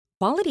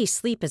Quality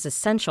sleep is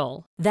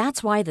essential.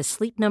 That's why the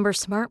Sleep Number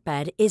Smart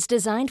Bed is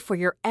designed for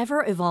your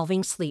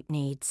ever-evolving sleep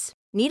needs.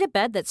 Need a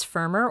bed that's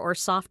firmer or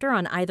softer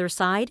on either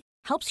side?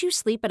 Helps you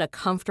sleep at a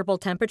comfortable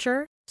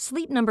temperature?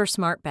 Sleep Number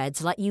Smart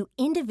Beds let you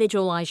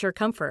individualize your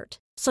comfort,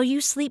 so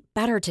you sleep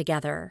better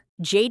together.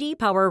 J.D.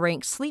 Power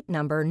ranks Sleep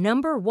Number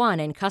number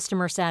 1 in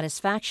customer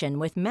satisfaction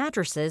with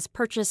mattresses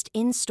purchased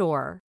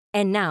in-store.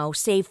 And now,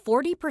 save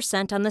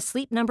 40% on the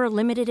Sleep Number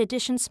Limited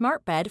Edition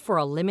Smart Bed for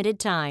a limited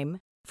time.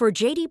 For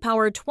J.D.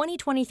 Power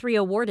 2023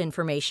 award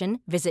information,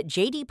 visit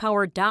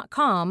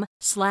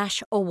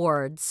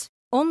jdpower.com/awards.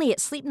 Only at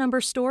Sleep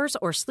Number stores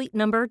or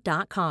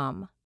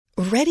sleepnumber.com.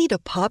 Ready to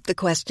pop the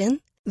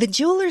question? The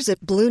jewelers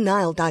at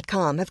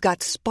BlueNile.com have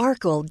got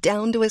sparkle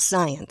down to a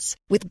science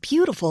with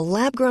beautiful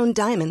lab-grown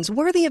diamonds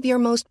worthy of your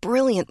most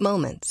brilliant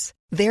moments.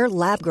 Their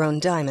lab-grown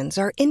diamonds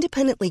are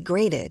independently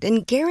graded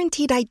and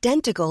guaranteed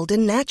identical to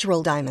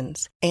natural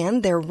diamonds,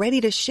 and they're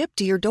ready to ship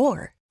to your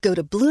door. Go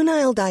to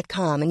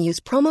BlueNile.com and use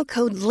promo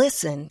code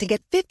LISTEN to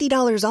get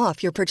 $50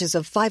 off your purchase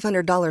of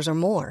 $500 or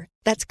more.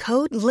 That's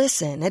code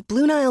LISTEN at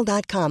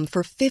BlueNile.com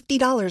for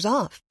 $50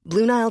 off.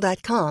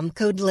 BlueNile.com,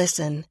 code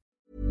LISTEN.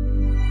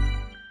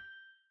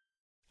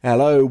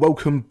 Hello,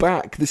 welcome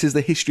back. This is the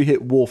History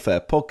Hit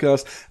Warfare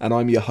podcast, and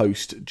I'm your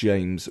host,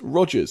 James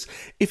Rogers.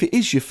 If it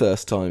is your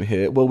first time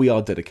here, well, we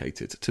are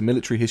dedicated to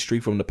military history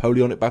from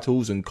Napoleonic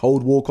battles and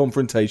Cold War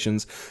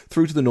confrontations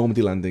through to the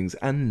Normandy landings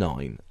and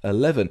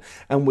 9/11.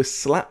 And we're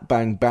slap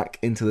bang back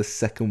into the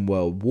Second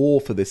World War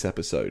for this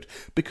episode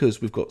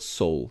because we've got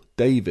Sol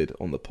David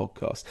on the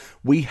podcast.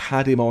 We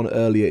had him on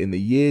earlier in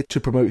the year to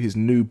promote his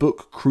new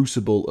book,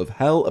 Crucible of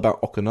Hell,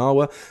 about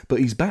Okinawa, but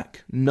he's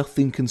back.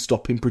 Nothing can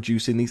stop him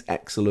producing these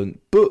excellent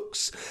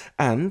books,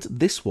 and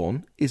this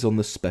one is on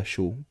the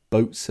Special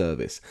Boat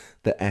Service,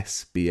 the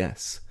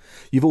SBS.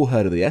 You've all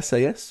heard of the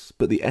SAS,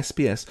 but the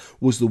SBS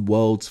was the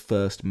world's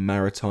first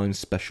maritime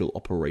special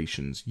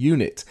operations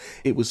unit.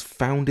 It was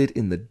founded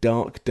in the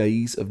dark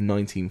days of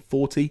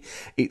 1940.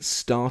 It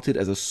started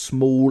as a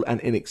small and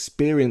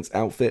inexperienced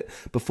outfit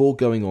before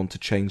going on to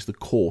change the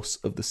course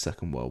of the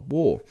Second World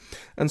War.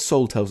 And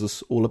Sol tells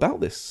us all about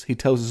this. He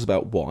tells us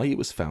about why it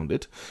was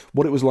founded,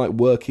 what it was like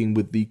working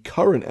with the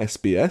current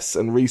SBS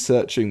and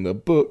researching the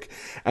book,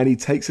 and he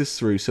takes us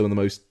through some of the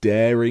most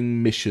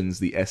daring missions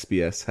the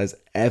SBS has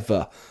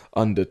ever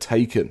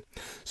undertaken.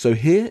 So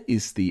here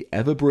is the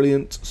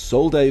ever-brilliant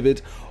Sol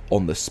David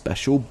on the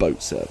Special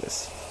Boat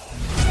Service.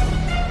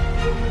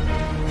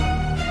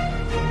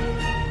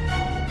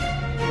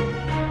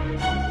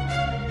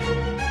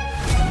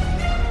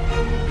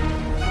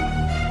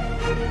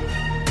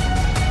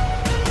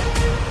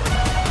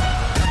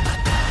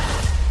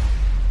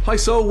 Hi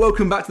Sol,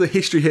 welcome back to the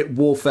History Hit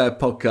Warfare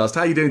podcast.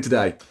 How are you doing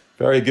today?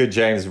 Very good,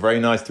 James.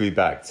 Very nice to be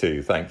back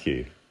too. Thank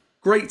you.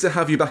 Great to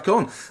have you back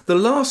on. The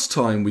last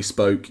time we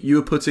spoke, you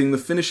were putting the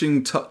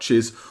finishing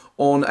touches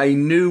on a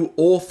new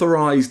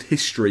authorised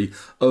history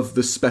of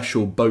the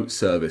Special Boat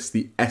Service,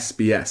 the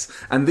SBS,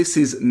 and this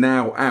is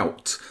now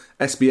out.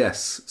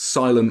 SBS,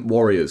 Silent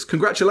Warriors.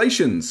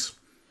 Congratulations.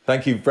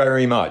 Thank you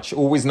very much.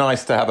 Always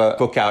nice to have a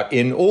book out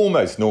in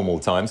almost normal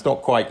times.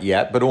 Not quite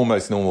yet, but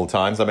almost normal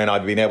times. I mean,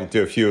 I've been able to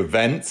do a few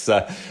events.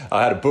 I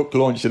had a book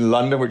launch in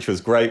London, which was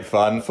great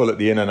fun, full at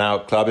the In and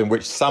Out Club, in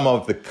which some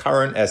of the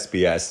current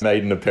SBS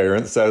made an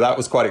appearance. So that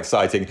was quite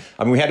exciting.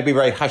 I mean, we had to be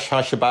very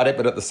hush-hush about it,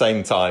 but at the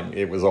same time,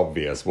 it was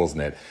obvious,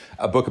 wasn't it?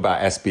 A book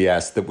about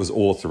SBS that was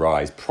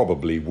authorised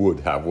probably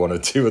would have one or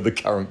two of the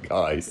current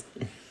guys.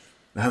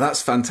 Now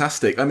that's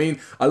fantastic. I mean,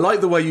 I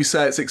like the way you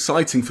say it's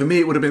exciting. For me,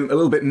 it would have been a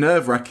little bit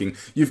nerve-wracking.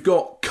 You've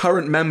got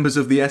current members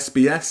of the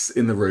SBS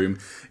in the room.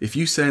 If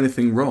you say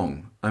anything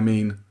wrong, I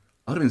mean,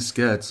 I'd have been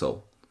scared,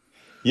 Sol.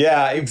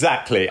 Yeah,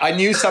 exactly. I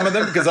knew some of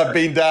them because I've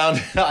been down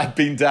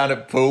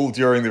at Poole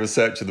during the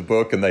research of the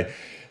book, and they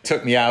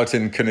took me out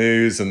in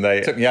canoes and they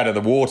took me out of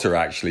the water,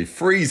 actually.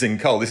 Freezing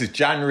cold. This is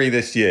January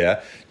this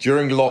year,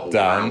 during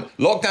lockdown.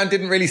 Wow. Lockdown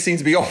didn't really seem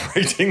to be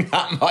operating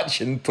that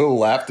much in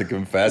Poole, I have to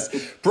confess.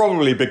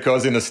 Probably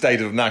because in a state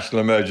of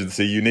national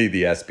emergency, you need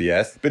the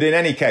SBS. But in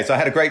any case, I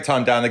had a great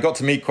time down. I got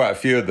to meet quite a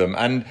few of them.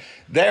 And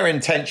their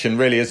intention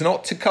really is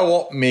not to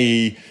co-opt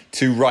me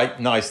to write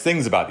nice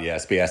things about the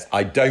SBS.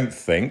 I don't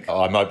think.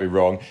 I might be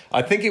wrong.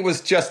 I think it was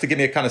just to give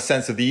me a kind of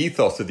sense of the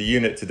ethos of the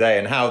unit today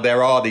and how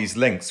there are these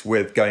links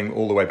with going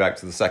all the way back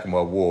to the Second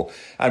World War.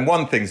 And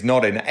one thing's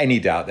not in any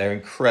doubt, they're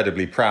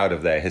incredibly proud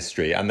of their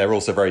history, and they're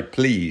also very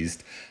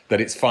pleased that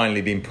it's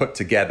finally been put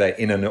together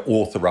in an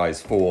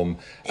authorised form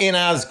in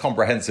as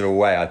comprehensive a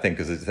way, I think,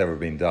 as it's ever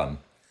been done.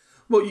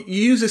 Well, you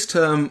use this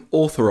term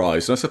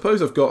authorised, and I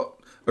suppose I've got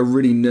a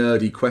really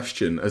nerdy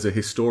question as a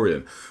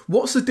historian.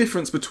 What's the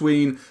difference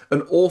between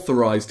an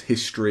authorised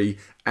history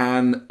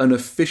and an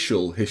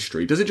official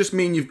history? Does it just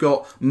mean you've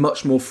got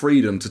much more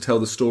freedom to tell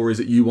the stories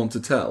that you want to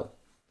tell?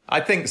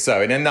 I think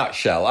so, in a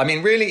nutshell. I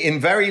mean, really,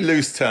 in very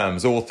loose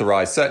terms,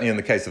 authorised, certainly in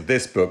the case of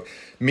this book,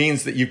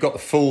 means that you've got the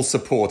full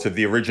support of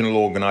the original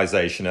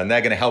organisation and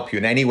they're going to help you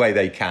in any way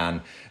they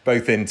can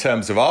both in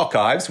terms of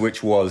archives,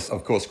 which was,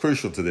 of course,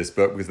 crucial to this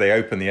book because they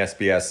opened the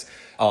SBS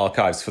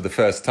archives for the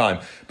first time,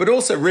 but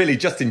also really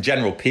just in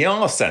general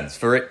PR sense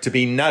for it to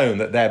be known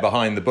that they're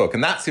behind the book.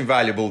 And that's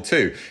invaluable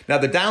too. Now,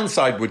 the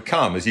downside would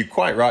come, as you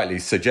quite rightly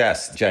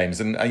suggest,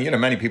 James, and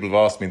many people have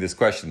asked me this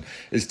question,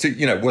 is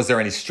to, was there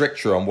any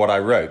stricture on what I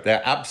wrote?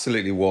 There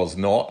absolutely was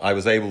not. I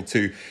was able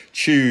to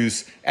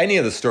choose any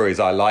of the stories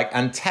I like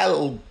and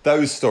tell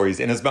those stories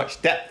in as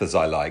much depth as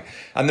I like.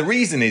 And the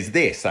reason is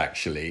this,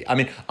 actually. I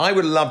mean, I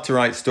would love to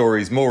write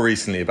stories more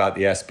recently about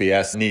the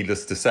SBS,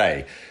 needless to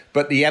say.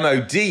 But the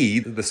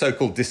MOD, the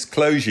so-called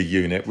disclosure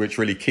unit, which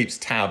really keeps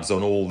tabs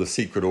on all the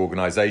secret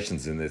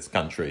organizations in this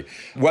country,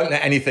 won't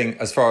let anything,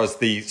 as far as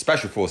the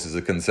special forces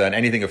are concerned,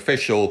 anything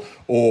official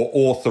or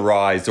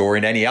authorized or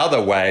in any other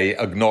way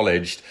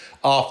acknowledged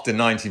after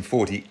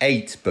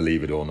 1948,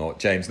 believe it or not,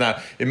 James. Now,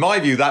 in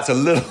my view, that's a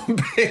little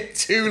bit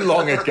too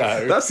long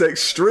ago. That's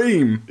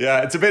extreme.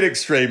 Yeah, it's a bit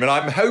extreme. And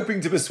I'm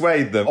hoping to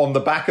persuade them on the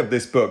back of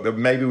this book that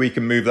maybe we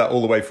can move that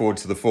all the way forward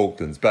to the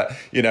Falklands. But,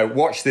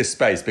 watch this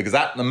space, because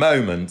at the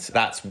moment,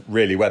 that's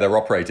really where they're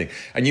operating.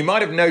 And you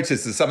might have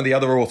noticed that some of the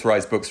other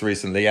authorized books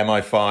recently,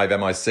 MI5,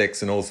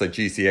 MI6, and also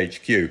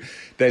GCHQ,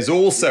 there's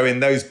also in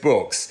those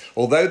books,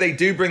 although they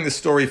do bring the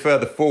story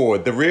further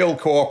forward, the real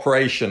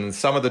cooperation and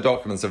some of the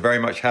documents are very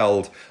much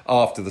held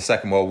after the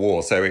Second World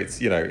War. So it's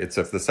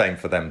the same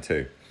for them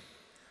too.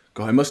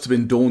 God, it must have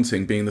been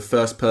daunting being the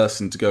first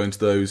person to go into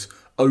those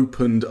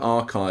opened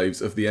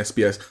archives of the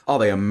SBS. Are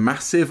they a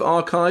massive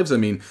archives? I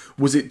mean,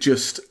 was it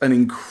just an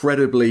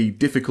incredibly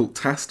difficult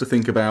task to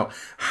think about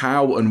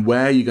how and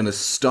where you're going to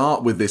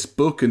start with this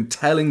book and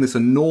telling this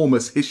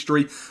enormous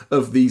history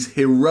of these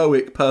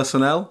heroic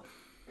personnel?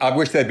 I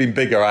wish they'd been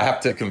bigger, I have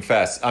to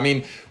confess. I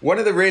mean, one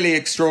of the really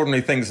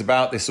extraordinary things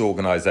about this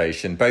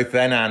organisation, both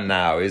then and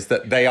now, is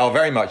that they are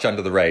very much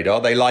under the radar.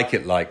 They like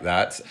it like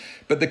that.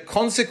 But the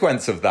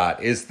consequence of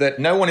that is that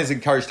no one is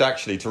encouraged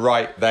actually to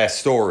write their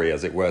story,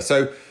 as it were.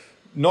 So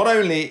not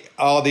only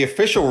are the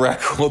official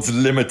records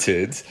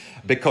limited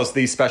because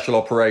these special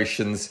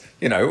operations,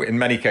 in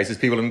many cases,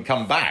 people haven't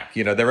come back.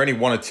 There are only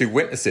one or two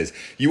witnesses.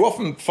 You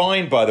often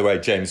find, by the way,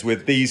 James,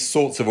 with these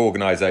sorts of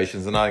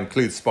organizations, and I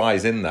include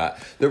spies in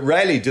that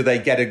rarely do they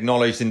get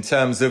acknowledged in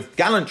terms of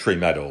gallantry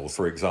medals,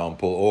 for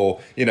example,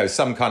 or,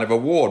 some kind of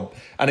award.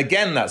 And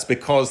again, that's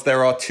because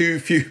there are too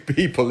few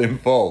people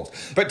involved.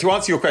 But to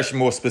answer your question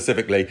more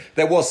specifically,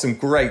 there was some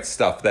great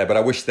stuff there, but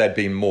I wish there'd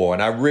been more.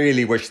 And I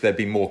really wish there'd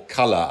been more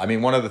color. I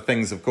mean, one of the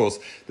things, of course,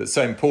 that's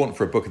so important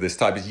for a book of this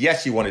type is,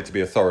 yes, you want it to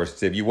be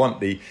authoritative. You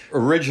want the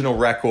original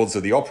records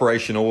of the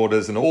operation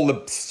orders and all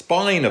the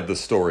spine of the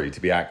story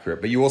to be accurate,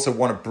 but you also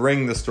want to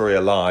bring the story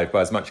alive by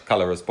as much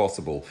colour as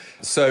possible.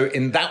 So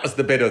that was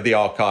the bit of the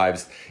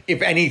archives,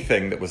 if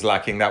anything, that was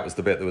lacking. That was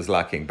the bit that was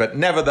lacking. But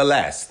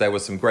nevertheless, there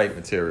was some great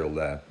material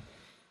there.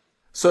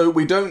 So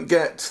we don't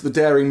get the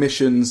daring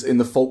missions in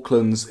the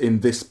Falklands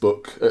in this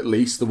book, at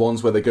least, the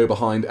ones where they go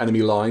behind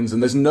enemy lines,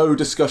 and there's no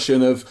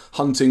discussion of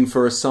hunting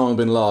for Osama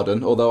bin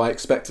Laden, although I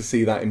expect to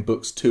see that in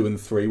books 2 and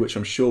 3, which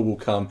I'm sure will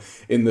come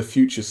in the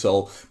future,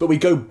 Sol. But we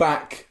go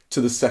back to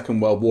the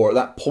Second World War, at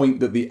that point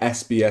that the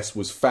SBS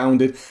was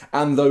founded,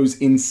 and those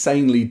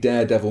insanely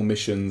daredevil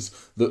missions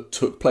that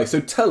took place.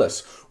 So tell us,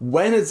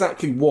 when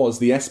exactly was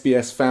the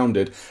SBS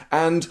founded,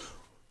 and,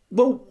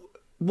 well,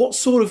 what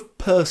sort of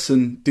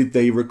person did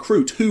they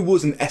recruit? Who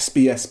was an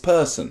SBS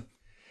person?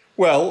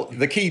 Well,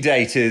 the key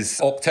date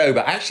is October.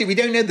 Actually, we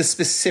don't know the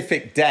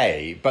specific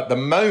day, but the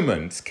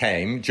moment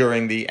came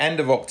during the end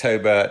of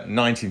October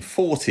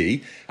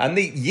 1940. And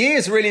the year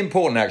is really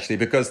important, actually,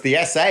 because the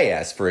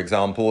SAS, for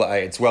example,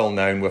 it's well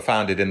known, were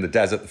founded in the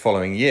desert the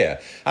following year.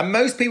 And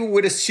most people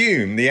would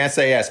assume the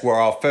SAS were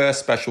our first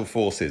special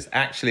forces.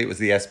 Actually, it was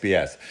the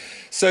SBS.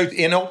 So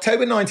in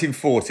October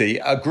 1940,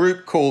 a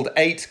group called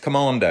 8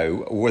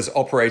 Commando was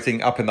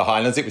operating up in the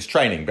Highlands. It was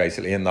training,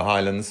 basically, in the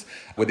Highlands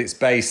with its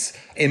base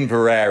in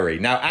Inverary.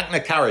 Now,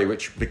 Achnacarry,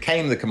 which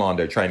became the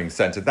Commando Training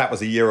Centre, that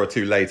was a year or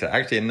two later.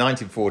 Actually, in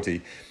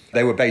 1940,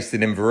 they were based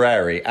in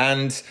Inverary.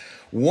 And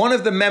one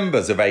of the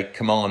members of 8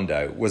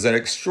 Commando was an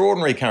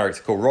extraordinary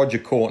character called Roger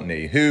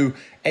Courtney, who,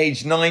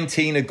 aged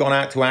 19, had gone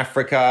out to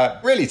Africa,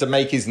 really to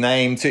make his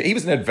name. He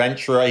was an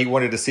adventurer. He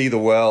wanted to see the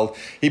world.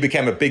 He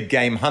became a big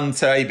game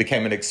hunter. He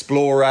became an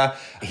explorer.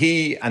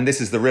 And this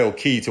is the real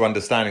key to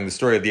understanding the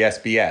story of the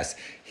SBS,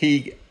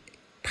 he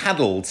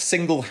paddled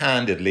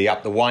single-handedly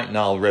up the White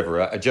Nile River,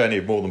 a journey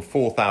of more than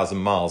 4,000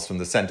 miles from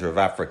the centre of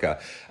Africa.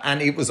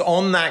 And it was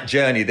on that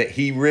journey that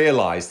he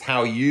realised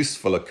how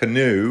useful a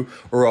canoe,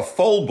 or a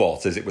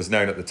folbot as it was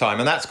known at the time,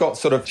 and that's got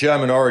sort of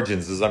German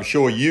origins, as I'm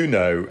sure you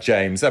know,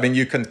 James. I mean,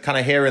 you can kind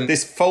of hear in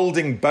this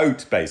folding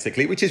boat,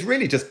 basically, which is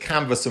really just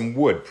canvas and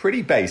wood,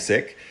 pretty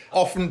basic,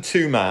 often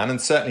two-man,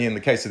 and certainly in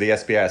the case of the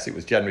SBS, it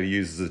was generally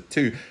used as a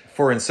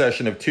for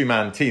insertion of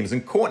two-man teams.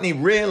 And Courtney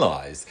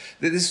realized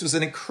that this was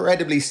an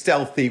incredibly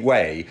stealthy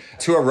way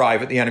to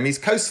arrive at the enemy's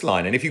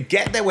coastline. And if you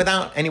get there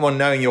without anyone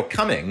knowing you're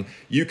coming,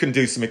 you can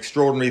do some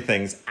extraordinary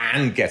things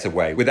and get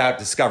away without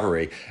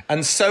discovery.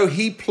 And so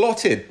he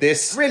plotted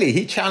this. Really,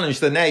 he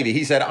challenged the Navy.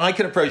 He said, I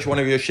can approach one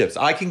of your ships.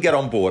 I can get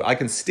on board. I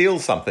can steal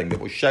something that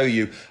will show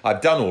you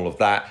I've done all of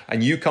that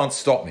and you can't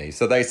stop me.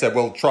 So they said,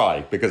 well,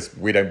 try, because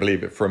we don't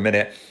believe it for a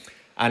minute.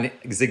 And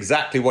it's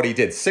exactly what he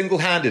did.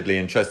 Single-handedly,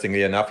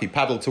 interestingly enough, he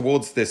paddled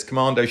towards this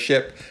commando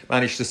ship,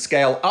 managed to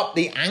scale up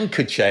the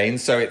anchor chain,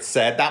 so it's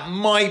said. That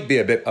might be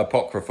a bit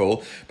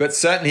apocryphal, but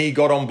certainly he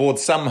got on board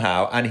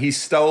somehow, and he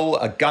stole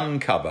a gun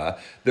cover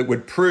that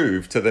would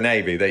prove to the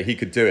Navy that he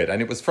could do it.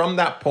 And it was from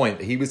that point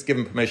that he was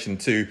given permission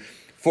to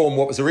form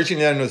what was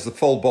originally known as the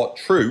Folbot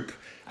Troop,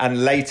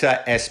 and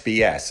later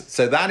SBS.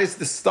 So that is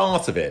the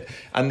start of it.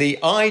 And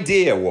the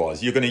idea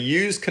was you're going to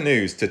use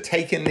canoes to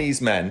take in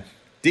these men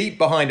deep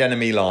behind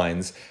enemy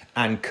lines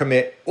and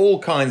commit all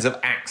kinds of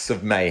acts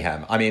of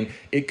mayhem. I mean,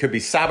 it could be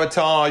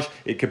sabotage,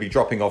 it could be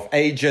dropping off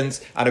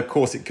agents, and of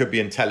course it could be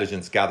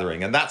intelligence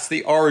gathering. And that's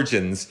the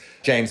origins,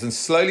 James. And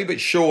slowly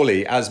but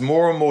surely, as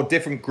more and more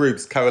different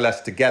groups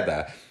coalesce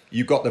together,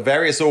 you've got the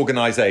various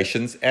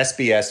organizations,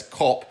 SBS,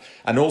 COP,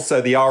 and also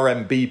the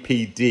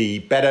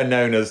RMBPD, better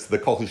known as the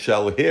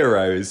Cockleshell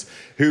Heroes,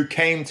 who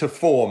came to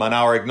form and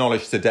are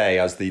acknowledged today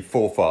as the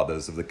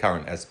forefathers of the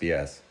current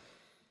SBS.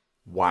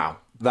 Wow,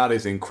 that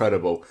is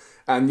incredible.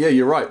 And yeah,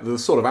 you're right. The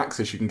sort of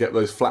access you can get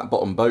those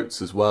flat-bottom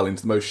boats as well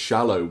into the most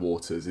shallow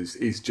waters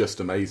is just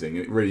amazing.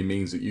 It really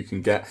means that you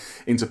can get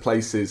into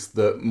places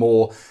that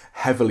more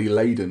heavily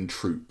laden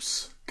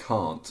troops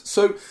can't.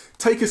 So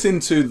take us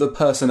into the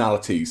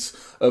personalities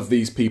of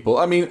these people.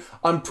 I mean,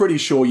 I'm pretty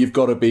sure you've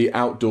got to be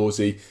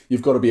outdoorsy.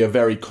 You've got to be a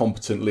very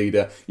competent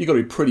leader. You've got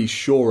to be pretty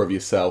sure of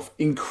yourself,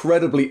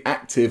 incredibly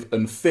active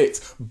and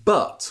fit.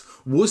 But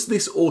was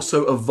this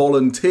also a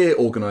volunteer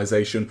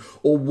organisation,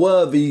 or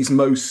were these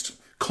most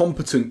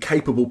competent,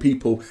 capable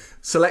people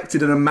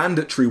selected in a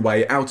mandatory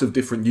way out of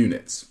different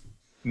units?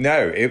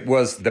 No, it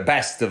was the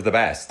best of the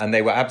best, and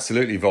they were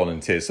absolutely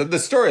volunteers. So the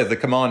story of the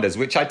commanders,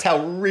 which I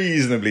tell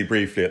reasonably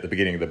briefly at the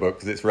beginning of the book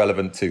because it's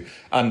relevant to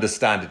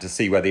understand it, to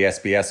see where the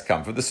SBS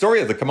come from. The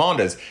story of the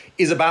commanders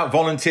is about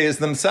volunteers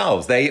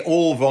themselves. They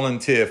all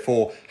volunteer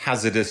for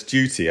hazardous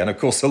duty, and of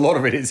course a lot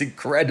of it is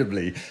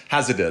incredibly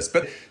hazardous.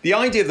 But the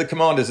idea of the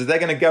commanders is they're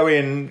going to go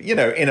in,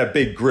 in a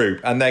big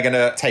group, and they're going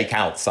to take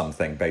out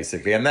something,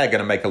 basically, and they're going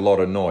to make a lot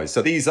of noise.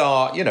 So these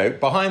are,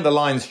 behind the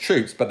lines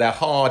troops, but they're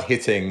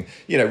hard-hitting,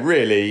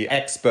 really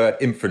expert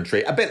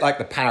infantry, a bit like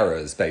the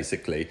Paras,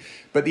 basically.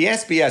 But the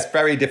SBS,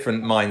 very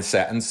different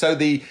mindset. And so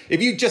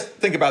if you just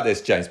think about this,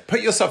 James,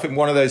 put yourself in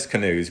one of those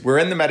canoes. We're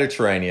in the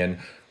Mediterranean.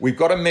 We've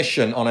got a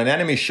mission on an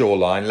enemy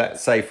shoreline,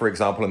 let's say, for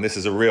example, and this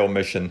is a real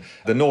mission,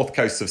 the north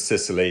coast of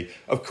Sicily.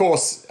 Of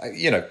course,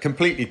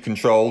 completely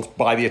controlled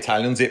by the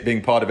Italians, it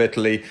being part of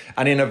Italy,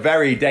 and in a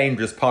very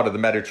dangerous part of the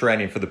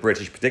Mediterranean for the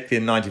British,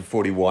 particularly in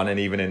 1941 and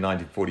even in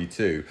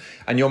 1942.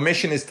 And your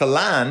mission is to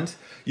land.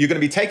 You're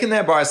going to be taken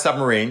there by a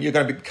submarine. You're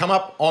going to come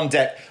up on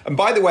deck. And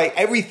by the way,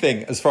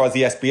 everything, as far as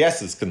the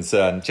SBS is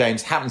concerned,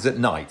 James, happens at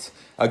night.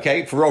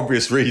 Okay, for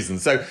obvious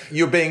reasons. So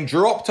you're being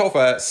dropped off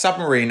a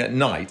submarine at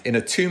night in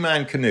a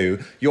two-man canoe.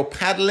 You're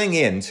paddling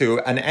into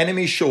an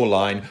enemy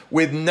shoreline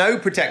with no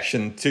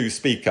protection to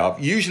speak of,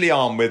 usually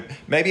armed with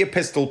maybe a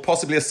pistol,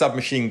 possibly a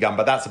submachine gun,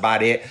 but that's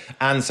about it.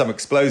 And some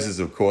explosives,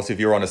 of course, if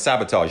you're on a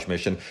sabotage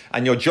mission.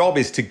 And your job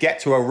is to get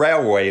to a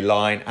railway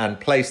line and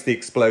place the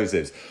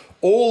explosives.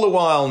 All the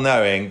while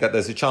knowing that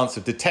there's a chance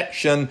of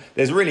detection,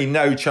 there's really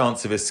no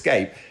chance of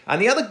escape. And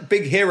the other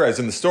big heroes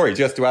in the story,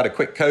 just to add a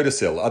quick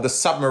codicil, are the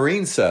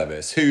submarine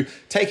service, who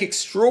take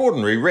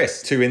extraordinary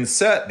risks to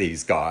insert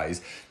these guys,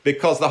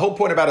 because the whole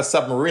point about a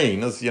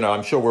submarine, as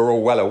I'm sure we're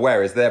all well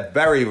aware, is they're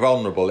very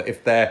vulnerable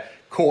if they're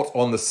caught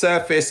on the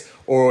surface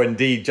or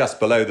indeed just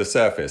below the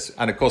surface.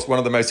 And of course, one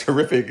of the most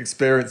horrific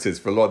experiences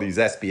for a lot of these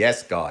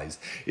SBS guys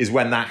is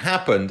when that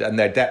happened and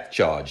they're depth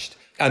charged.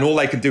 And all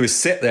they could do is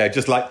sit there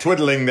just like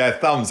twiddling their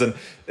thumbs. And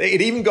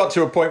it even got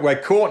to a point where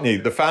Courtney,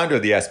 the founder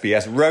of the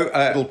SBS, wrote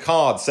a little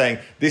card saying,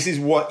 this is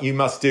what you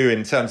must do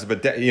in terms of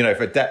if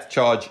a depth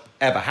charge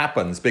ever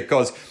happens,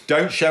 because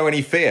don't show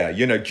any fear,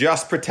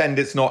 just pretend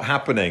it's not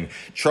happening.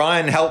 Try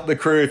and help the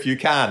crew if you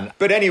can.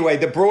 But anyway,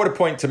 the broader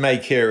point to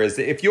make here is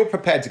that if you're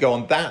prepared to go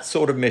on that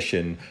sort of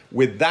mission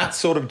with that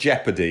sort of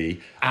jeopardy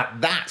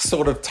at that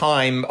sort of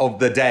time of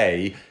the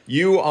day,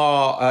 you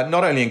are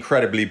not only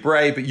incredibly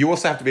brave, but you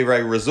also have to be a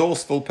very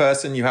resourceful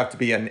person. You have to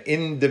be an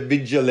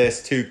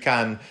individualist who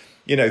can,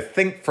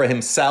 think for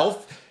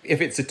himself. If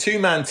it's a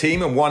two-man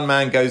team and one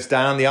man goes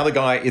down, the other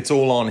guy, it's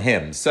all on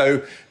him.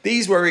 So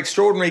these were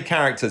extraordinary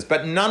characters,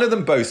 but none of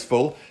them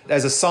boastful.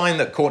 There's a sign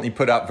that Courtney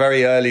put up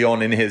very early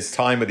on in his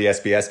time with the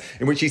SBS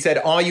in which he said,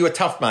 "Are you a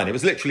tough man?" It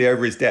was literally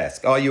over his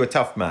desk. "Are you a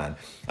tough man?"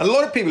 And a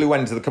lot of people who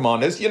went into the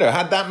Commanders,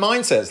 had that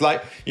mindset. It's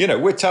like,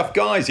 we're tough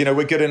guys,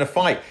 we're good in a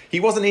fight. He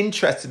wasn't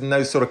interested in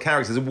those sort of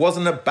characters. It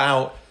wasn't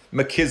about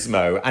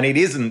machismo, and it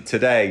isn't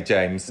today,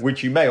 James,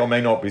 which you may or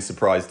may not be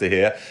surprised to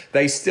hear.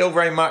 They still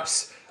very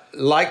much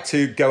like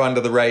to go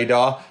under the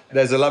radar.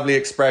 There's a lovely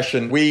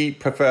expression, we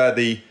prefer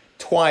the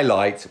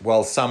twilight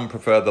while some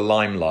prefer the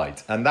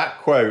limelight. And that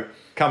quote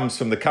comes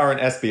from the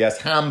current SBS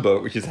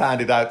handbook, which is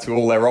handed out to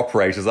all their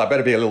operators. I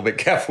better be a little bit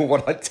careful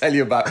what I tell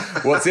you about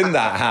what's in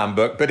that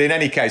handbook. But in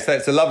any case,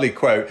 that's a lovely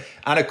quote.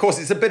 And of course,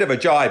 it's a bit of a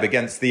jibe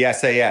against the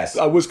SAS.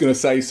 I was going to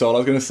say, Sol, I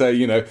was going to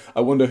say,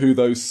 I wonder who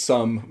those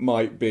some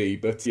might be.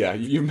 But yeah,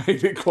 you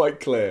made it quite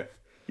clear.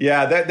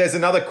 Yeah, there's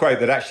another quote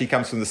that actually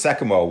comes from the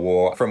Second World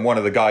War from one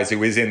of the guys who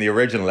was in the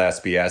original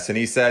SBS. And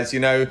he says,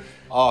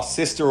 our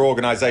sister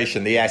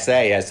organisation, the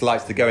SAS,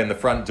 likes to go in the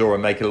front door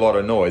and make a lot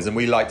of noise. And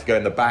we like to go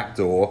in the back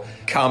door,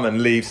 come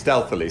and leave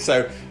stealthily.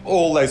 So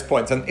all those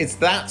points. And it's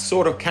that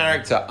sort of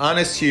character,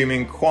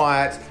 unassuming,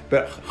 quiet,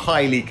 but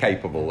highly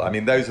capable. I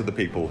mean, those are the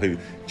people who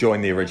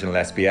joined the original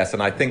SBS.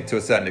 And I think to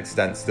a certain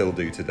extent still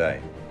do today.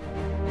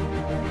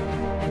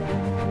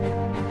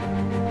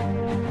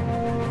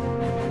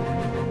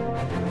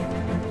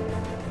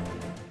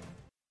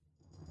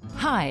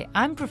 Hi,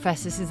 I'm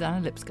Professor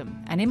Susanna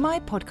Lipscomb, and in my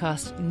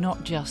podcast,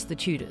 Not Just the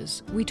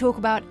Tudors, we talk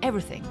about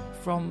everything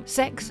from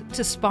sex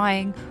to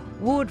spying,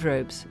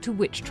 wardrobes to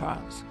witch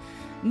trials.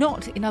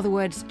 Not, in other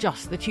words,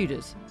 just the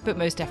Tudors, but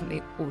most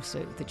definitely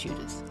also the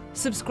Tudors.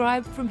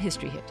 Subscribe from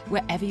History Hit,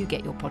 wherever you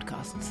get your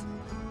podcasts.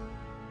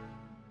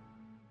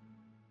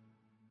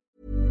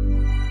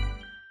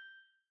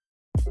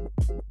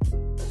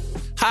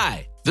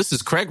 Hi, this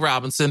is Craig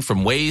Robinson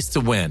from Ways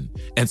to Win,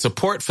 and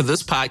support for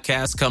this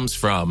podcast comes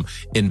from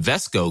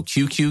Invesco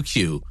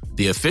QQQ,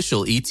 the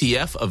official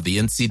ETF of the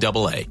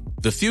NCAA.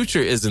 The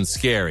future isn't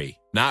scary.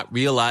 Not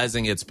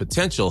realizing its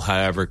potential,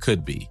 however,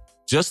 could be.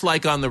 Just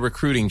like on the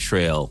recruiting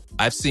trail,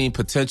 I've seen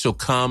potential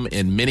come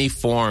in many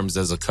forms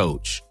as a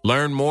coach.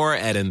 Learn more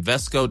at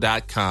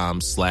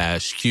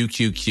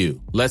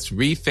Invesco.com/QQQ. Let's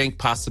rethink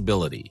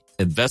possibility.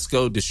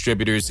 Invesco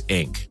Distributors,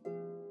 Inc.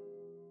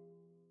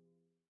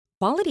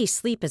 Quality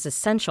sleep is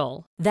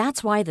essential.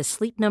 That's why the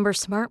Sleep Number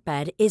Smart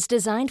Bed is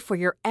designed for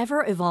your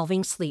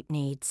ever-evolving sleep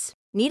needs.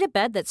 Need a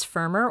bed that's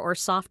firmer or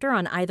softer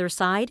on either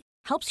side?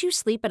 Helps you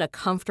sleep at a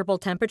comfortable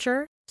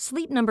temperature?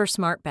 Sleep Number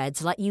Smart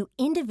Beds let you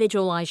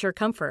individualize your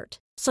comfort,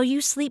 so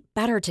you sleep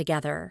better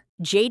together.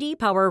 J.D.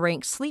 Power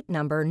ranks Sleep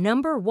Number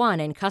number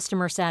 1 in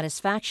customer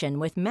satisfaction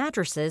with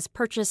mattresses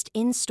purchased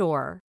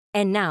in-store.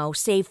 And now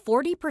save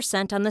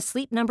 40% on the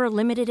Sleep Number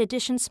Limited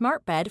Edition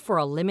Smart Bed for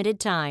a limited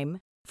time.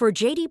 For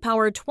J.D.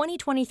 Power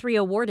 2023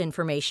 award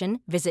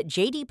information, visit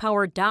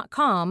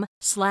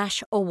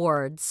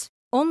jdpower.com/awards.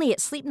 Only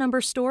at Sleep Number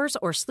stores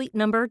or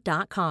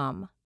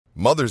sleepnumber.com.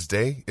 Mother's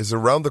Day is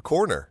around the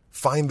corner.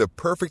 Find the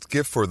perfect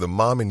gift for the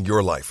mom in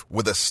your life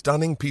with a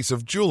stunning piece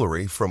of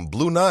jewelry from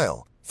Blue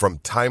Nile. From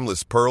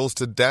timeless pearls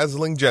to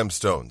dazzling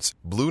gemstones,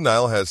 Blue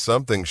Nile has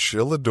something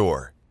she'll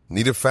adore.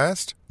 Need it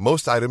fast?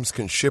 Most items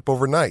can ship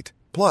overnight.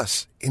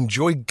 Plus,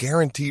 enjoy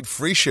guaranteed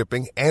free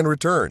shipping and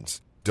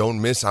returns.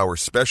 Don't miss our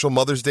special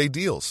Mother's Day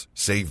deals.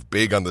 Save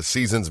big on the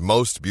season's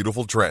most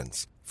beautiful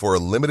trends. For a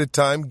limited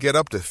time, get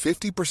up to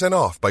 50%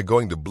 off by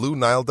going to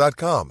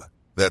BlueNile.com.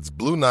 That's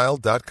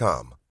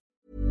BlueNile.com.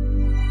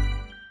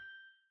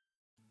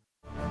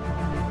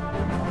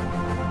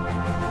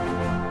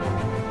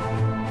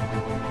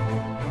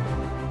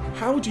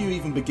 How do you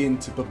even begin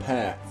to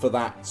prepare for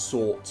that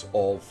sort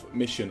of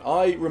mission?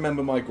 I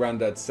remember my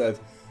granddad said,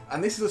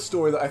 and this is a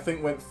story that I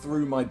think went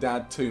through my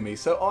dad to me,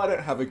 so I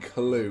don't have a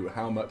clue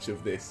how much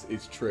of this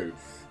is true.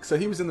 So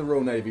he was in the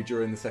Royal Navy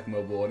during the Second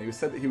World War, and he was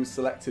said that he was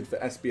selected for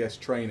SBS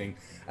training,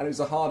 and it was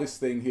the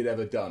hardest thing he'd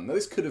ever done. Now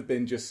this could have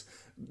been just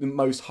the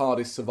most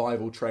hardest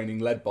survival training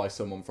led by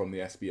someone from the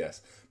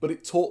SBS, but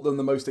it taught them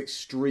the most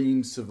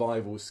extreme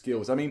survival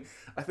skills. I mean,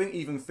 I think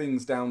even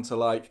things down to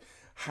like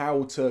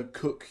how to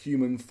cook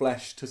human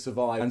flesh to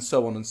survive and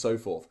so on and so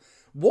forth.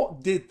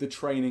 What did the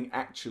training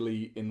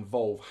actually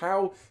involve?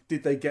 How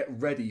did they get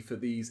ready for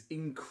these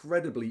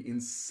incredibly,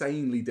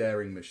 insanely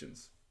daring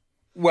missions?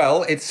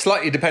 Well, it's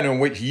slightly dependent on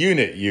which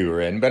unit you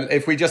were in, but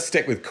if we just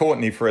stick with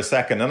Courtney for a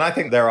second, and I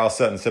think there are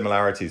certain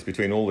similarities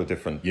between all the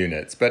different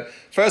units. But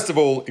first of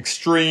all,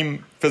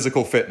 extreme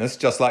physical fitness,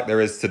 just like there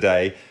is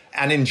today,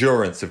 and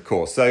endurance, of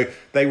course. So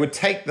they would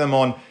take them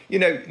on,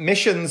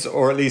 missions,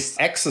 or at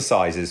least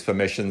exercises for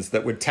missions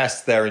that would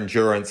test their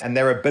endurance and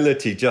their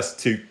ability just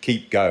to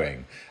keep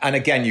going. And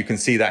again, you can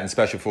see that in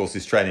Special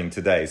Forces training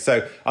today.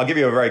 So I'll give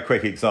you a very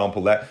quick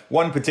example there.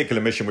 One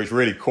particular mission which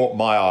really caught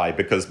my eye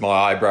because my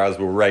eyebrows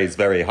were raised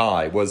very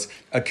high was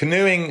a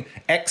canoeing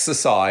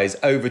exercise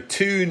over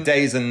 2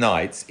 days and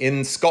nights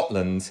in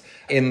Scotland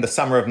in the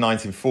summer of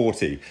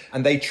 1940.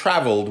 And they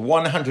travelled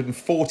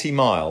 140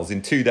 miles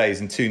in 2 days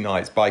and 2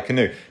 nights by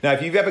canoe. Now,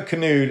 if you've ever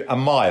canoed a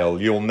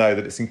mile, you'll know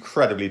that it's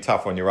incredibly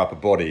tough on your upper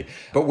body.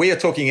 But we are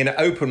talking in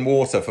open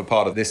water for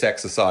part of this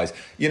exercise.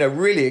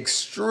 Really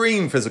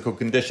extreme physical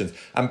conditions.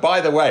 And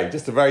by the way,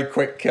 just a very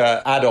quick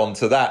add-on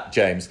to that,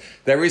 James,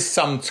 there is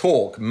some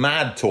talk,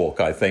 mad talk,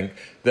 I think,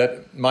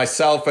 that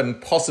myself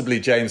and possibly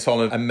James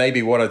Holland and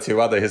maybe one or two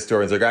other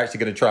historians are actually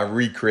going to try and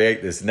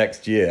recreate this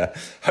next year,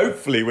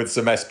 hopefully with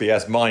some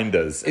SBS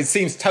minders. It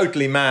seems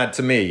totally mad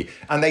to me.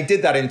 And they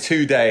did that in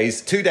 2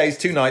 days, 2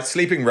 nights,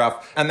 sleeping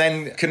rough, and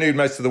then canoed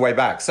most of the way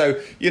back. So,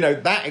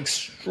 that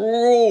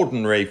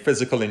extraordinary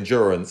physical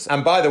endurance.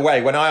 And by the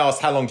way, when I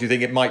asked how long do you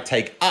think it might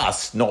take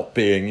us, not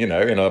being, in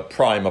a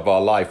prime of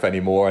our life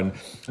anymore and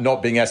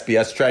not being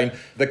SBS trained,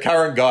 the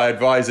current guy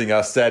advising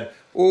us said,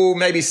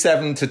 maybe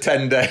 7 to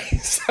 10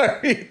 days. So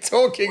you're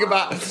talking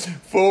about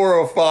 4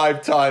 or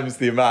 5 times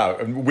the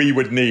amount we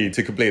would need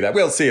to complete that.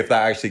 We'll see if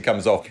that actually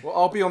comes off. Well,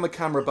 I'll be on the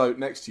camera boat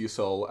next to you,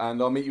 Sol,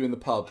 and I'll meet you in the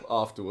pub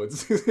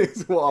afterwards.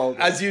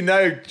 As you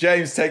know,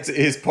 James takes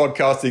his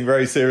podcasting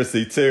very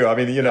seriously too. I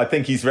mean, I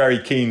think he's very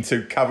keen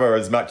to cover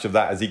as much of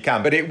that as he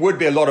can. But it would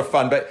be a lot of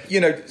fun. But,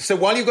 so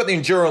while you've got the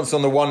endurance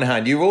on the one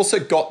hand, you've also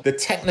got the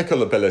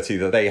technical ability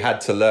that they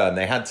had to learn.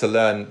 They had to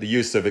learn the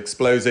use of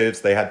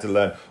explosives. They had to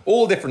learn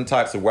all different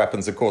types of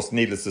weapons, of course,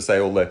 needless to say,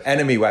 all the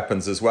enemy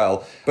weapons as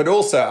well. But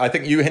also, I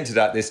think you hinted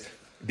at this,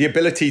 the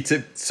ability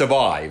to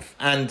survive.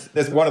 And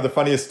there's one of the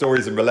funniest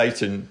stories in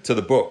relation to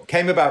the book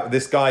came about with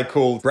this guy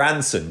called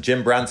Branson,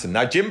 Jim Branson.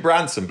 Now, Jim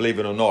Branson, believe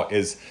it or not,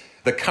 is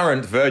the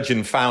current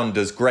Virgin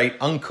founder's great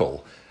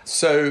uncle.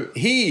 So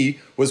he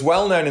was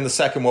well known in the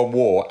Second World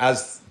War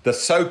as the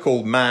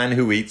so-called man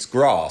who eats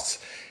grass.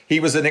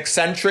 He was an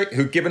eccentric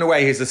who'd given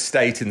away his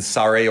estate in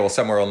Surrey or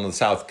somewhere on the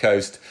south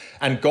coast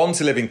and gone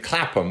to live in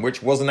Clapham,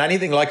 which wasn't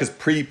anything like as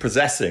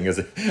prepossessing as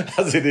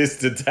it is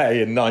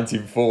today in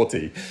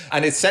 1940.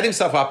 And it set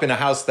himself up in a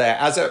house there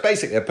as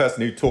basically a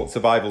person who taught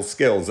survival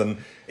skills. And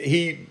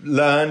he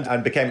learned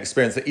and became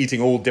experienced at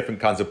eating all different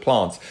kinds of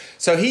plants.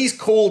 So he's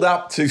called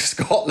up to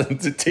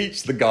Scotland to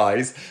teach the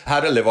guys how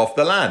to live off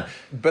the land.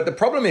 But the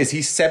problem is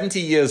he's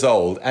 70 years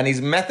old and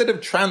his method of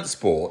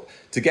transport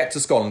to get to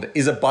Scotland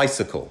is a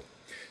bicycle.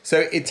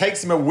 So it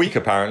takes him a week,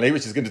 apparently,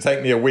 which is going to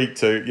take me a week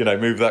to,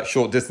 move that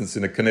short distance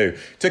in a canoe.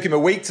 Took him a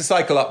week to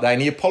cycle up there, and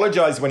he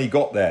apologised when he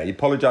got there. He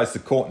apologised to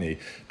Courtney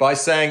by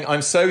saying,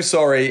 I'm so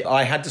sorry,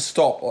 I had to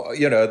stop,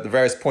 at the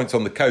various points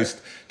on the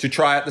coast to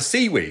try out the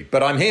seaweed,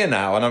 but I'm here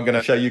now, and I'm going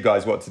to show you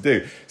guys what to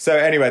do. So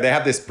anyway, they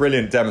have this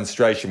brilliant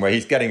demonstration where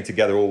he's getting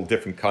together all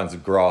different kinds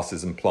of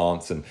grasses and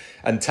plants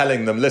and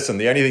telling them, listen,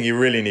 the only thing you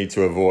really need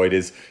to avoid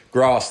is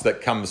grass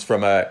that comes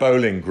from a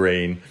bowling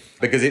green,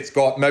 because it's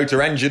got motor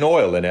engine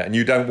oil in it and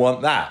you don't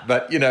want that.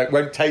 But, it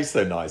won't taste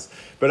so nice.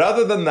 But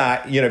other than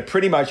that,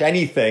 pretty much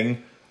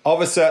anything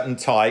of a certain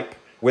type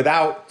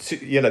without,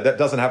 that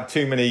doesn't have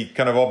too many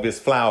kind of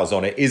obvious flowers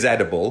on it is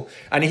edible.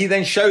 And he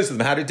then shows them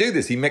how to do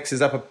this. He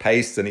mixes up a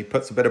paste and he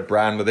puts a bit of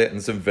bran with it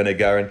and some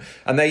vinegar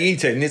and they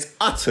eat it. And it's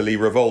utterly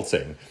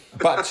revolting.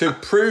 But to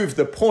prove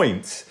the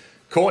point,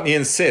 Courtney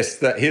insists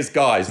that his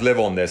guys live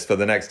on this for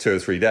the next 2 or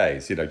 3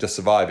 days, just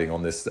surviving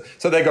on this.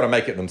 So they've got to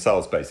make it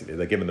themselves, basically.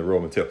 They're given the raw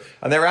material.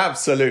 And they're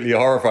absolutely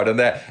horrified. And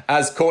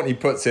as Courtney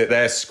puts it,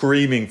 they're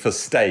screaming for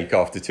steak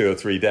after 2 or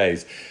 3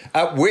 days.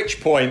 At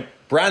which point,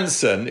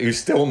 Branson, who's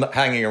still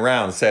hanging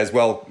around, says,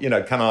 well,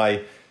 can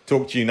I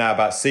talk to you now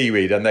about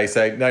seaweed? And they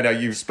say, no,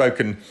 you've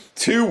spoken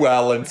too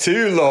well and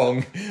too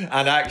long.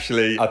 And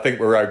actually, I think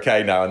we're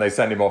okay now. And they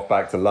send him off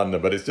back to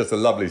London. But it's just a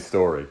lovely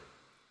story.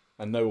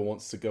 And no one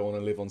wants to go on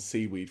and live on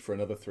seaweed for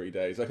another 3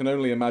 days. I can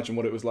only imagine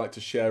what it was like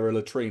to share a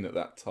latrine at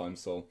that time,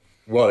 Sol.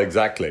 Well,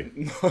 exactly.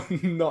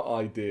 Not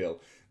ideal.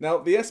 Now,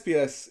 the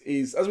SBS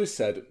is, as we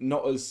said,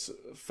 not as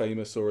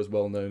famous or as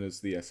well known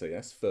as the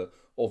SAS for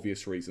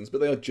obvious reasons,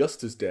 but they are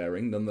just as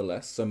daring,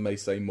 nonetheless. Some may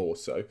say more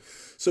so.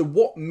 So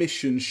what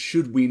missions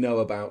should we know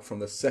about from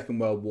the Second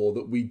World War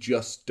that we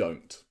just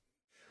don't?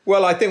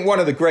 Well, I think one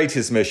of the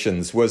greatest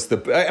missions was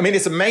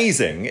it's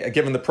amazing,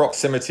 given the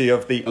proximity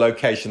of the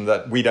location,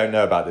 that we don't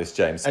know about this,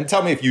 James. And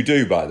tell me if you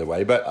do, by the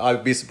way, but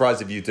I'd be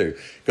surprised if you do,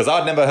 because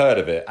I'd never heard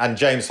of it. And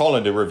James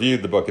Holland, who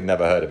reviewed the book, had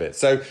never heard of it.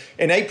 So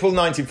in April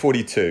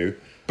 1942,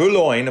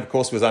 Boulogne, of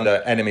course, was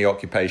under enemy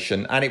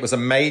occupation, and it was a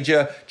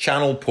major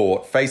channel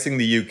port facing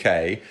the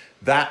UK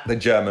that the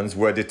Germans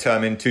were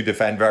determined to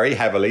defend very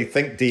heavily.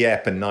 Think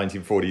Dieppe in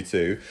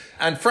 1942.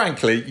 And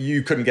frankly,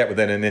 you couldn't get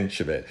within an inch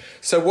of it.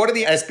 So what did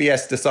the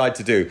SBS decide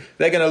to do?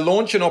 They're going to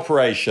launch an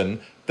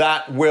operation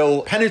that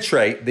will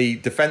penetrate the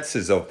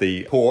defences of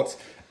the port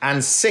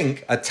and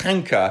sink a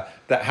tanker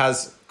that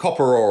has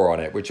copper ore on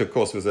it, which of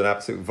course was an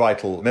absolute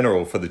vital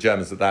mineral for the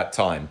Germans at that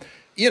time.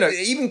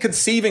 Even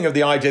conceiving of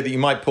the idea that you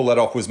might pull that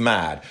off was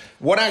mad.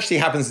 What actually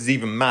happens is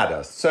even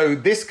madder. So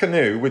this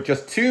canoe with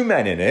just 2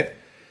 men in it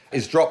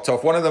is dropped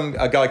off. One of them,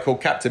 a guy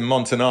called Captain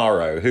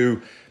Montanaro,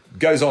 who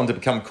goes on to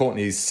become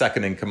Courtney's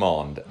second in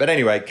command. But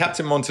anyway,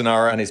 Captain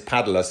Montanaro and his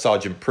paddler,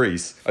 Sergeant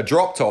Priest, are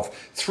dropped off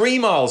 3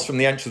 miles from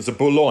the entrance of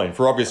Boulogne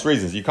for obvious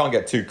reasons. You can't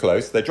get too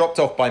close. They're dropped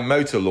off by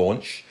motor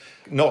launch,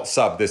 not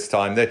sub this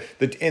time.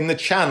 In the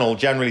channel,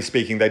 generally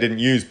speaking, they didn't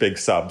use big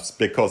subs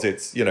because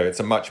it's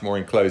a much more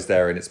enclosed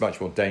area and it's much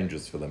more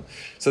dangerous for them.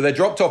 So they're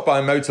dropped off by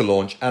a motor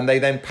launch and they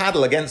then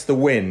paddle against the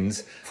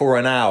wind for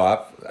an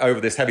hour over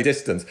this heavy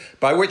distance,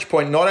 by which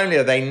point not only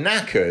are they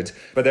knackered,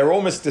 but they're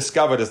almost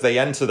discovered as they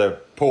enter the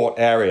port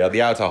area,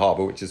 the outer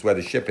harbour, which is where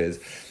the ship is.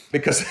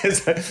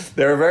 because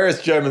there are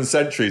various German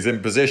sentries in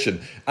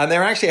position, and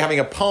they're actually having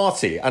a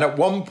party. And at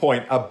one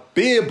point, a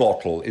beer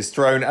bottle is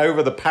thrown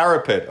over the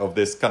parapet of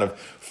this kind of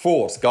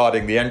fort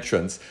guarding the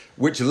entrance,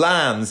 which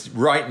lands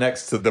right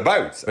next to the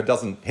boat. It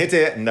doesn't hit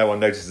it, and no one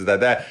notices they're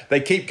there. They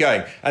keep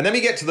going. And then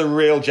we get to the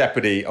real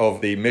jeopardy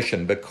of the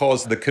mission,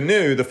 because the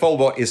canoe, the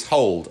Folbot, is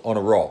holed on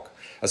a rock,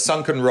 a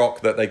sunken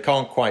rock that they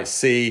can't quite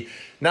see.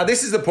 Now,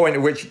 this is the point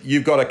at which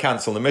you've got to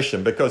cancel the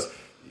mission, because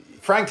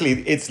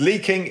frankly, it's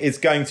leaking, it's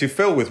going to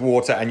fill with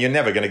water, and you're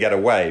never going to get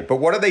away. But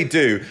what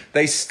do?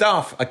 They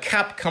stuff a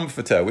cap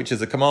comforter, which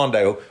is a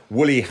commando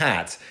woolly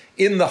hat,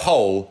 in the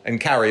hole and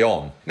carry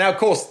on. Now, of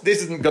course,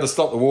 this isn't going to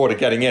stop the water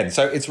getting in.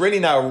 So it's really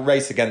now a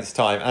race against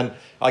time. And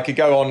I could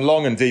go on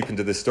long and deep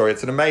into this story.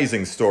 It's an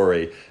amazing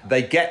story.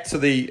 They get to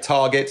the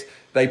target.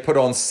 They put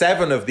on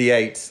 7 of the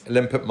 8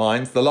 limpet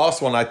mines. The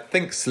last one, I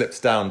think, slips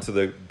down to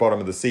the bottom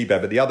of the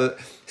seabed, but the other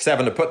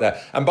 7 are put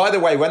there. And by the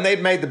way, when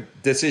they'd made the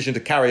decision to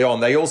carry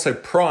on, they also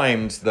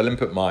primed the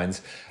limpet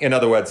mines. In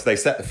other words, they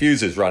set the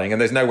fuses running, and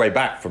there's no way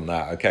back from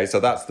that, okay? So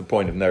that's the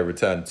point of no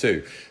return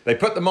too. They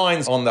put the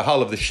mines on the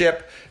hull of the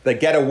ship. They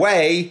get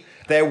away.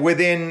 They're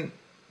within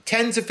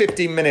 10 to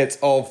 15 minutes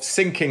of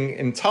sinking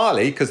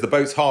entirely, because the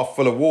boat's half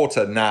full of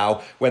water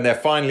now when they're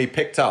finally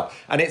picked up.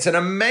 And it's an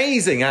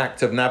amazing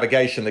act of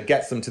navigation that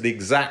gets them to the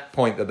exact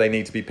point that they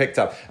need to be picked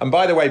up. And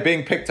by the way,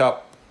 being picked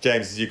up,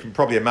 James, as you can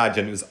probably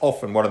imagine, is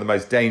often one of the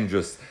most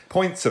dangerous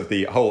points of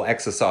the whole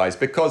exercise,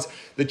 because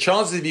the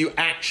chances of you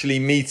actually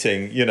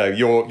meeting,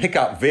 your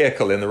pickup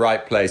vehicle in the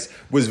right place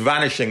was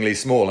vanishingly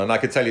small. And I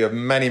could tell you of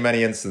many,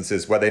 many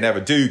instances where they never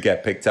do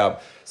get picked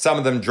up. Some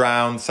of them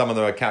drown, some of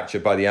them are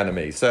captured by the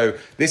enemy. So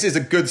this is a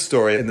good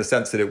story in the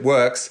sense that it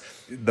works.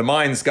 The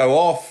mines go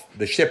off,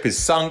 the ship is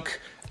sunk,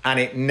 and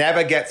it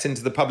never gets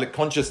into the public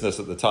consciousness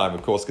at the time,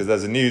 of course, because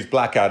there's a news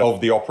blackout of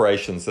the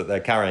operations that they're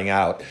carrying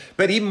out.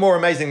 But even more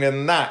amazing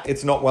than that,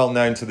 it's not well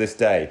known to this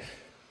day.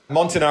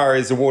 Montanaro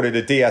is awarded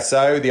a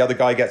DSO. The other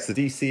guy gets the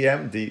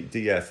DCM,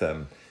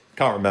 DSM.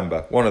 Can't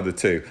remember, one of the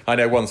two. I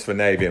know one's for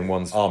Navy and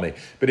one's Army.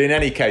 But in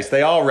any case,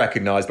 they are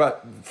recognised.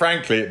 But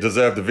frankly, it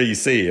deserved a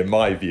VC, in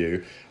my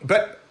view.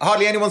 But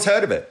hardly anyone's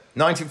heard of it.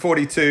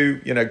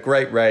 1942,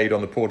 great raid on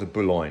the port of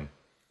Boulogne.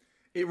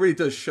 It really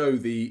does show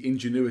the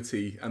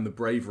ingenuity and the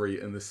bravery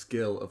and the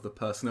skill of the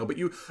personnel. But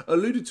you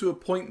alluded to a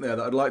point there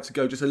that I'd like to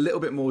go just a little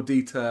bit more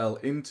detail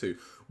into.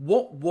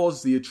 What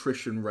was the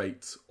attrition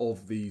rate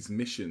of these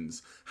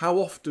missions? How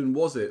often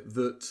was it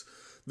that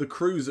the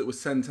crews that were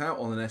sent out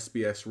on an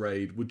SBS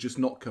raid would just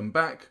not come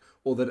back,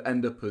 or they'd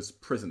end up as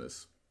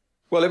prisoners?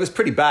 Well, it was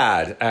pretty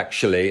bad,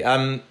 actually.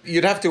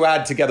 You'd have to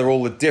add together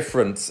all the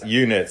different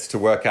units to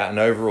work out an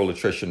overall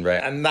attrition rate.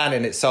 And that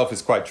in itself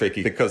is quite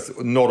tricky, because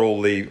not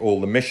all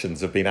the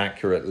missions have been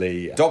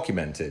accurately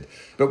documented.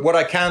 But what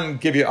I can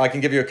give you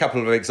a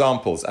couple of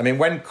examples. I mean,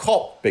 when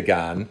COP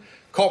began,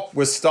 COP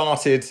was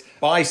started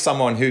by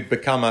someone who'd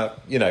become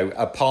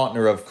a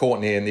partner of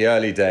Courtney in the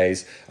early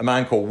days, a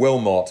man called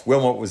Wilmot.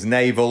 Wilmot was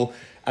naval.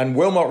 And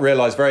Wilmot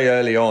realised very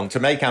early on, to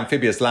make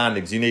amphibious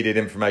landings, you needed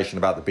information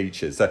about the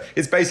beaches. So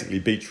it's basically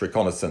beach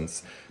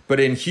reconnaissance, but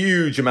in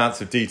huge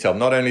amounts of detail,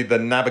 not only the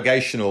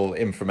navigational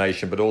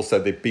information, but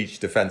also the beach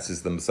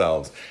defences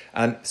themselves.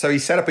 And so he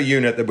set up a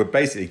unit that would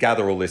basically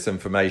gather all this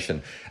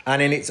information.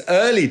 And in its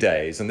early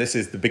days, and this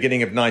is the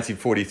beginning of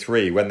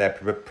 1943, when they're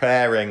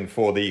preparing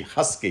for the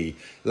Husky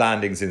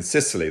landings in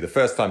Sicily, the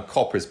first time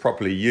copper is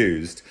properly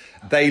used,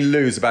 they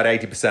lose about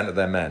 80% of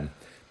their men,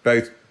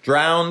 both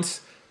drowned,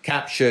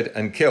 captured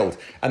and killed.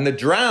 And the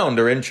drowned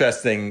are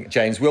interesting,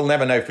 James. We'll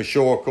never know for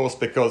sure, of course,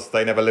 because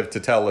they never lived to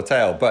tell the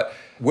tale. But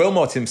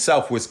Wilmot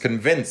himself was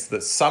convinced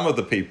that some of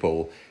the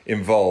people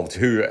involved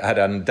who had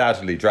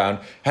undoubtedly drowned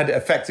had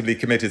effectively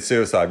committed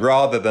suicide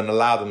rather than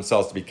allow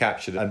themselves to be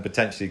captured and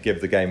potentially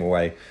give the game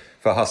away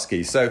for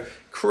Husky. So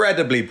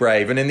incredibly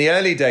brave. And in the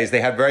early days,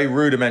 they had very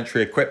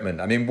rudimentary equipment.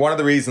 I mean, one of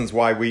the reasons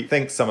why we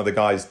think some of the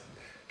guys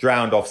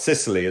drowned off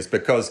Sicily is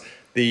because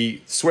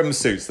the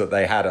swimsuits that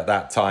they had at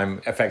that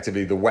time,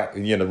 effectively the wet,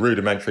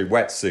 rudimentary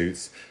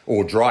wetsuits,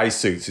 or dry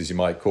suits, as you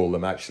might call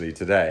them actually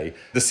today,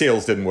 the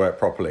seals didn't work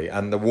properly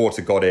and the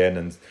water got in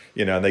and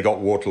they got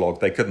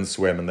waterlogged. They couldn't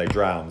swim and they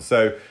drowned.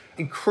 So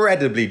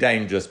incredibly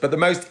dangerous. But the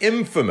most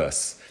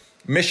infamous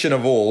mission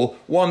of all,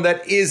 one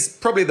that is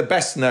probably the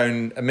best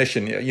known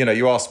mission.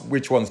 You ask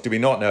which ones do we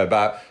not know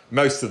about?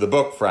 Most of the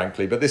book,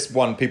 frankly, but this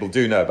one people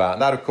do know about.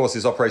 And that, of course,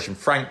 is Operation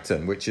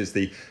Frankton, which is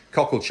the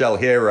Cockleshell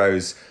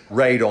Heroes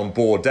raid on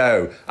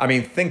Bordeaux. I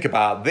mean, think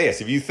about this.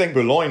 If you think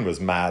Boulogne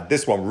was mad,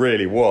 this one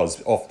really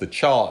was off the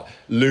chart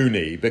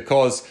loony,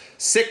 because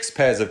 6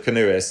 pairs of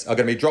canoeists are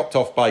going to be dropped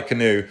off by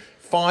canoe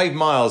 5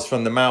 miles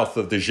from the mouth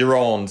of the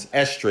Gironde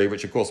estuary,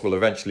 which, of course, will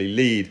eventually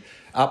lead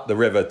up the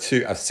river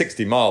to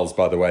 60 miles,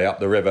 by the way, up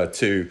the river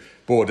to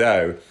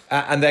Bordeaux.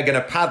 And they're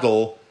going to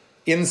paddle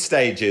in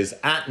stages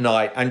at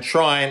night and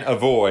try and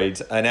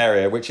avoid an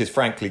area which is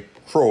frankly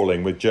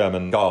crawling with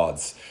German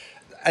guards.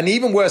 And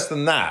even worse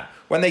than that,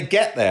 when they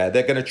get there,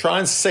 they're going to try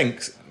and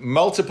sink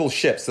multiple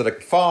ships that are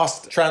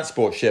fast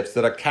transport ships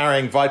that are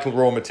carrying vital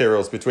raw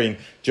materials between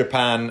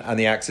Japan and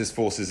the Axis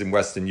forces in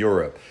Western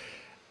Europe.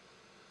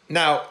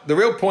 Now, the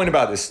real point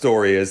about this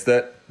story is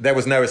that there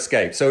was no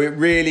escape. So it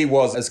really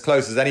was as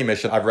close as any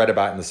mission I've read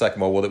about in the Second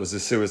World War that was a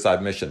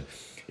suicide mission.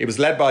 It was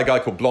led by a guy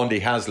called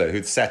Blondie Hasler,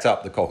 who'd set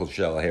up the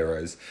Cockleshell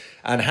Heroes.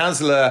 And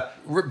Hasler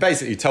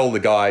basically told the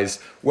guys,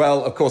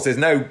 well, of course, there's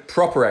no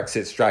proper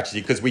exit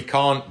strategy because we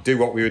can't do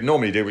what we would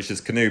normally do, which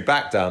is canoe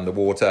back down the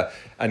water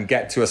and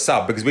get to a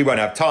sub because we won't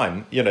have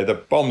time. You know, the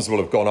bombs will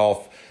have gone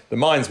off, the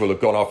mines will have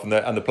gone off,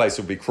 and the place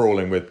will be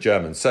crawling with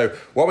Germans. So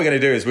what we're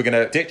going to do is we're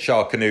going to ditch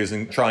our canoes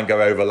and try and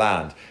go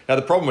overland. Now,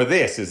 the problem with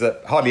this is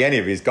that hardly any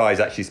of these guys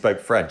actually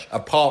spoke French,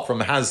 apart from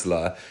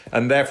Hasler,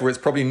 and therefore it's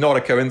probably not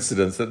a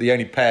coincidence that the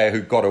only pair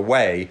who got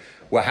away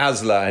were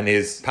Hasler and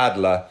his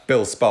paddler,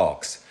 Bill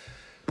Sparks.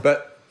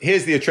 But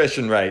here's the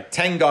attrition rate.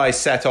 10 guys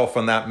set off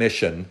on that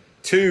mission.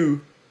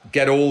 2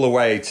 get all the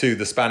way to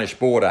the Spanish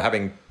border,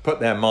 having put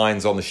their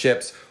mines on the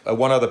ships.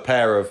 One other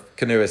pair of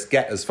canoeists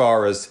get as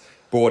far as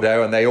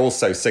Bordeaux, and they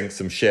also sink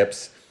some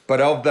ships. But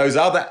of those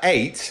other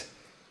 8,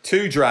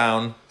 2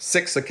 drown,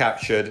 6 are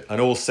captured, and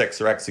all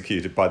 6 are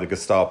executed by the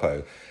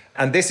Gestapo.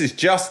 And this is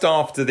just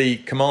after the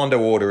commando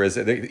order,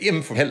 the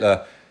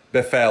Hitler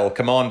Befehl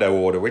commando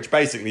order, which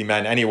basically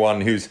meant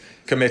anyone who's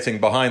committing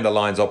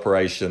behind-the-lines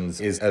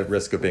operations is at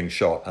risk of being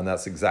shot. And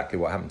that's exactly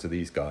what happened to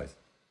these guys.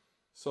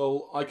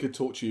 So I could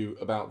talk to you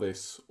about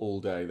this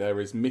all day. There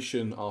is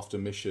mission after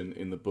mission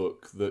in the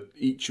book that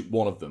each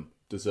one of them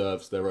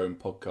deserves their own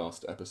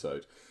podcast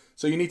episode.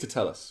 So you need to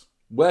tell us,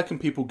 where can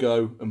people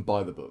go and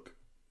buy the book?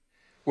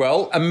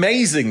 Well,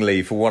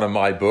 amazingly for one of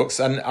my books,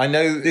 and I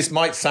know this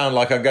might sound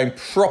like I'm going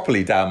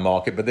properly down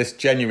market, but this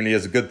genuinely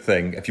is a good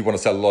thing if you want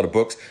to sell a lot of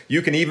books.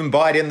 You can even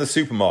buy it in the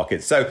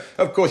supermarket. So,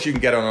 of course, you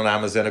can get it on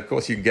Amazon. Of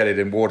course, you can get it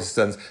in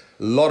Waterstones. A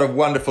lot of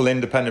wonderful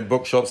independent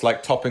bookshops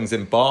like Toppings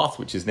in Bath,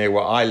 which is near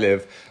where I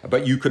live.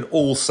 But you can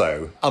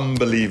also,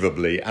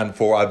 unbelievably, and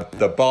for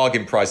the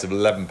bargain price of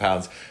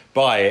 £11,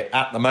 buy it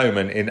at the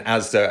moment in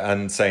Asda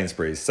and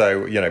Sainsbury's.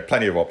 So,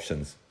 plenty of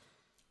options.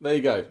 There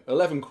you go.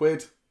 11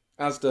 quid.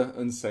 Asda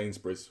and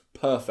Sainsbury's.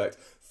 Perfect.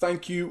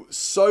 Thank you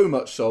so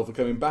much, Sol, for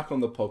coming back on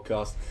the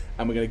podcast,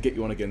 and we're going to get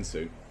you on again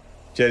soon.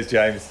 Cheers,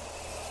 James.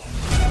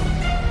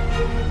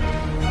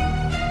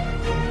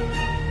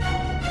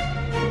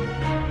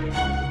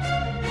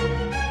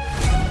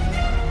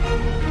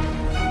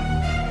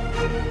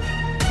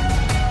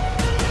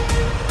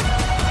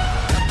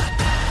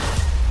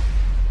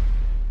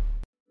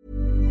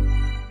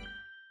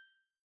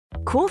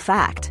 Cool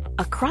fact,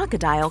 a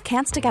crocodile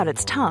can't stick out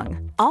its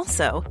tongue.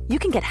 Also, you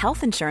can get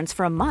health insurance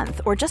for a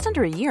month or just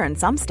under a year in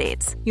some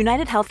states.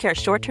 United Healthcare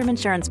short-term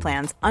insurance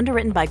plans,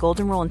 underwritten by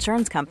Golden Rule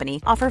Insurance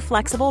Company, offer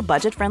flexible,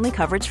 budget-friendly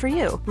coverage for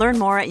you. Learn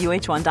more at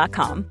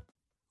uh1.com.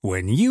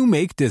 When you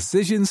make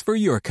decisions for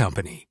your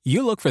company,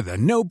 you look for the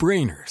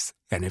no-brainers.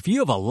 And if you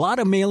have a lot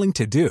of mailing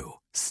to do,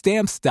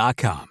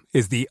 Stamps.com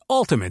is the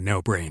ultimate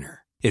no-brainer.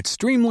 It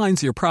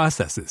streamlines your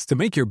processes to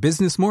make your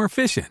business more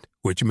efficient,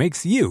 which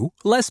makes you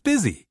less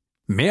busy.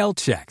 Mail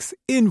checks,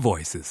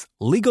 invoices,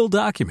 legal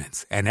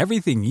documents, and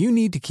everything you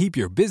need to keep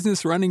your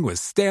business running with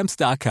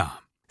Stamps.com.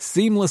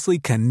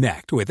 Seamlessly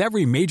connect with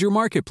every major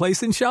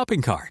marketplace and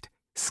shopping cart.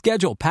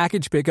 Schedule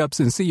package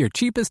pickups and see your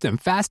cheapest and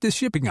fastest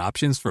shipping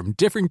options from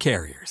different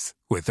carriers.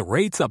 With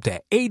rates up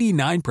to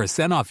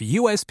 89% off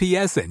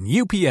USPS and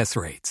UPS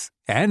rates.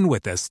 And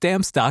with the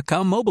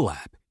Stamps.com mobile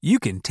app, you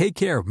can take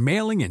care of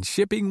mailing and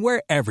shipping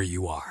wherever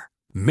you are.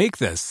 Make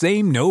the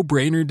same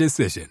no-brainer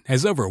decision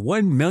as over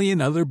 1 million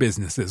other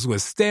businesses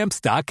with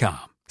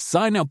Stamps.com.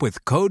 Sign up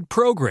with code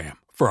PROGRAM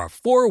for a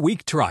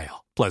 4-week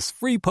trial, plus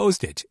free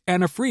postage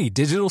and a free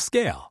digital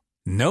scale.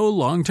 No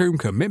long-term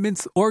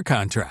commitments or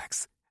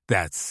contracts.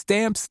 That's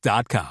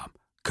Stamps.com.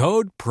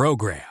 Code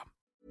PROGRAM.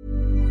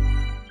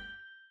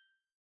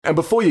 And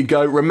before you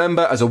go,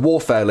 remember, as a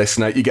Warfare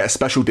listener, you get a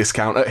special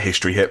discount at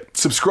History Hit.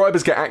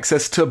 Subscribers get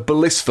access to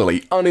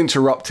blissfully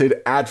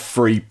uninterrupted,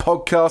 ad-free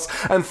podcasts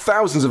and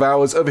thousands of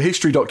hours of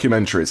history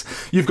documentaries.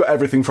 You've got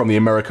everything from the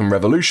American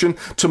Revolution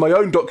to my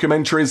own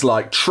documentaries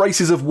like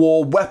Traces of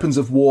War, Weapons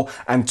of War,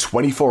 and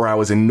 24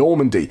 Hours in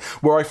Normandy,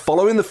 where I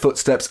follow in the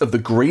footsteps of the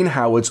Green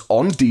Howards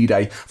on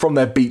D-Day, from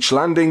their beach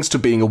landings to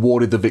being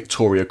awarded the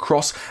Victoria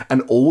Cross,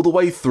 and all the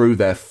way through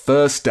their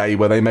first day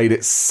where they made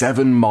it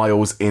 7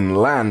 miles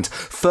inland,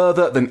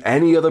 further than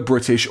any other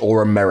British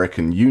or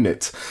American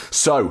unit.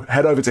 So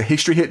head over to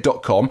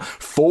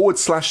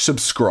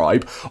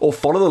historyhit.com/subscribe or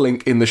follow the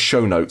link in the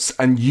show notes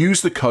and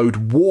use the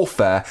code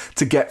WARFARE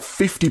to get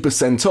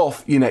 50%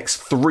 off your next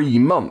 3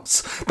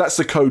 months. That's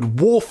the code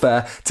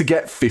WARFARE to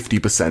get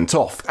 50%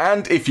 off.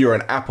 And if you're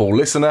an Apple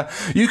listener,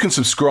 you can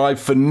subscribe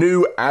for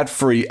new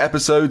ad-free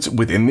episodes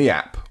within the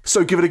app.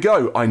 So give it a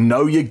go. I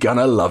know you're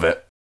gonna love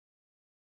it.